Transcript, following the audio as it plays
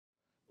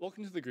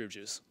Welcome to the Groove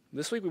Juice.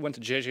 This week we went to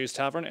JJ's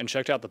Tavern and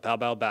checked out the Bow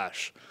Bow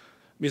Bash.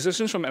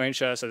 Musicians from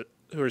NHS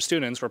who are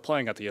students were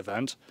playing at the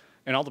event,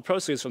 and all the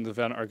proceeds from the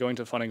event are going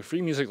to funding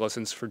free music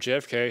lessons for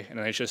JFK and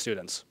NHS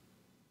students.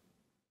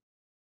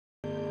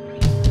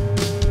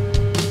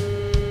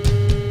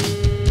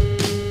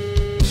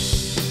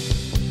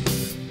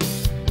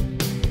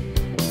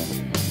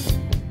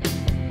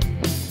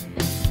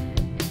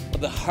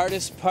 The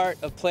hardest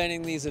part of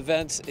planning these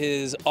events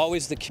is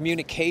always the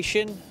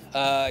communication,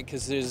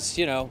 because there's,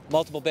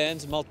 multiple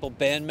bands, multiple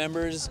band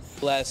members.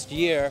 Last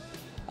year,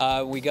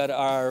 we got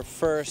our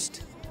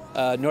first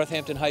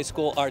Northampton High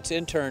School arts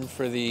intern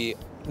for the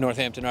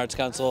Northampton Arts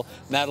Council,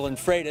 Madeline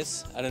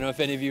Freitas. I don't know if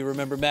any of you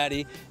remember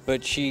Maddie,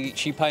 but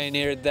she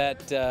pioneered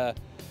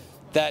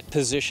that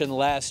position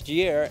last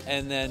year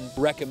and then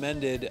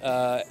recommended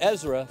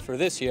Ezra for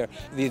this year.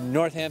 The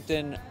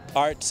Northampton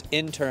Arts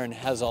intern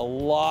has a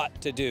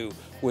lot to do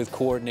with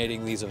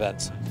coordinating these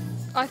events.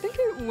 I think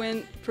it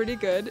went pretty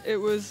good. It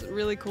was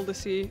really cool to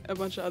see a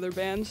bunch of other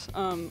bands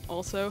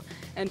also,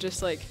 and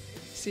just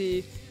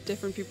see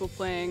different people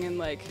playing, and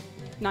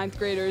ninth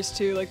graders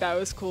too. That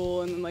was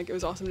cool, and it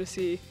was awesome to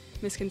see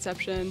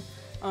Misconception.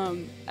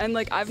 And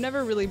I've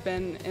never really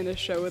been in a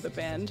show with a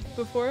band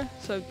before,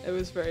 so it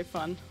was very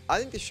fun. I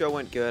think the show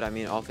went good. I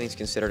mean, all things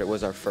considered, it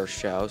was our first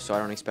show, so I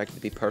don't expect it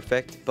to be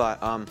perfect, but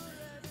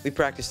we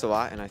practiced a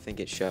lot, and I think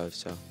it shows.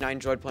 So I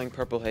enjoyed playing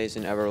Purple Haze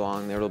and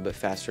Everlong. They're a little bit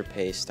faster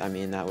paced. I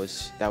mean, that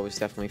was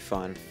definitely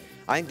fun.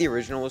 I think the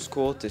original was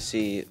cool to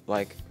see,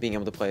 being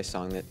able to play a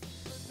song that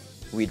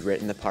we'd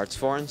written the parts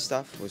for and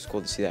stuff. It was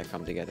cool to see that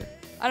come together.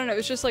 I don't know, it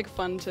was just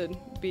fun to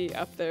be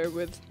up there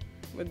with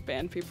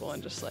band people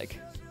and just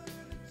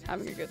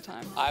having a good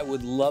time. I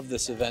would love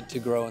this event to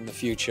grow in the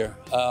future.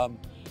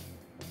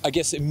 I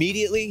guess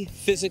immediately,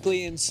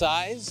 physically in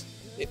size,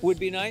 it would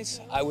be nice.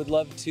 I would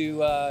love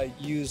to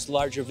use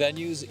larger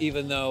venues,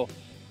 even though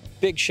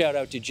big shout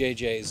out to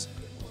JJ's.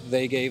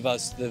 They gave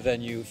us the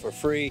venue for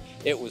free.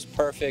 It was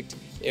perfect.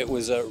 It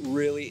was a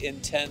really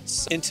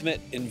intense,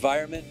 intimate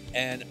environment,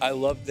 and I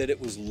loved that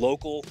it was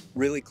local,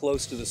 really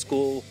close to the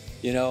school,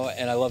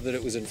 and I love that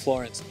it was in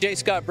Florence. J.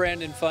 Scott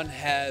Brandon Fund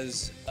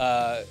has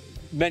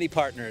many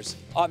partners.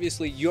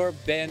 Obviously, your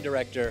band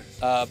director,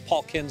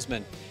 Paul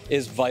Kinsman,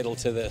 is vital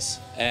to this,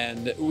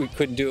 and we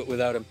couldn't do it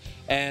without him.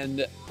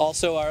 And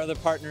also our other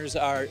partners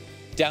are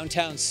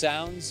Downtown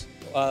Sounds,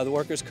 the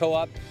Workers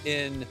Co-op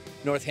in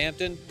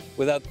Northampton.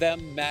 Without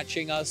them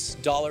matching us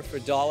dollar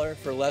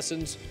for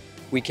lessons,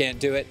 we can't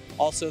do it.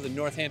 Also, the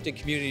Northampton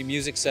Community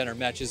Music Center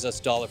matches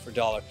us dollar for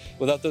dollar.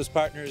 Without those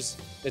partners,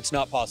 it's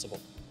not possible.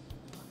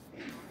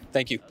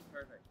 Thank you.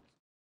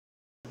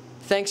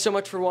 Thanks so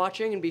much for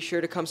watching, and be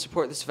sure to come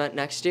support this event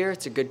next year.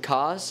 It's a good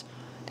cause,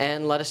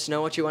 and let us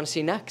know what you want to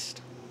see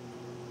next.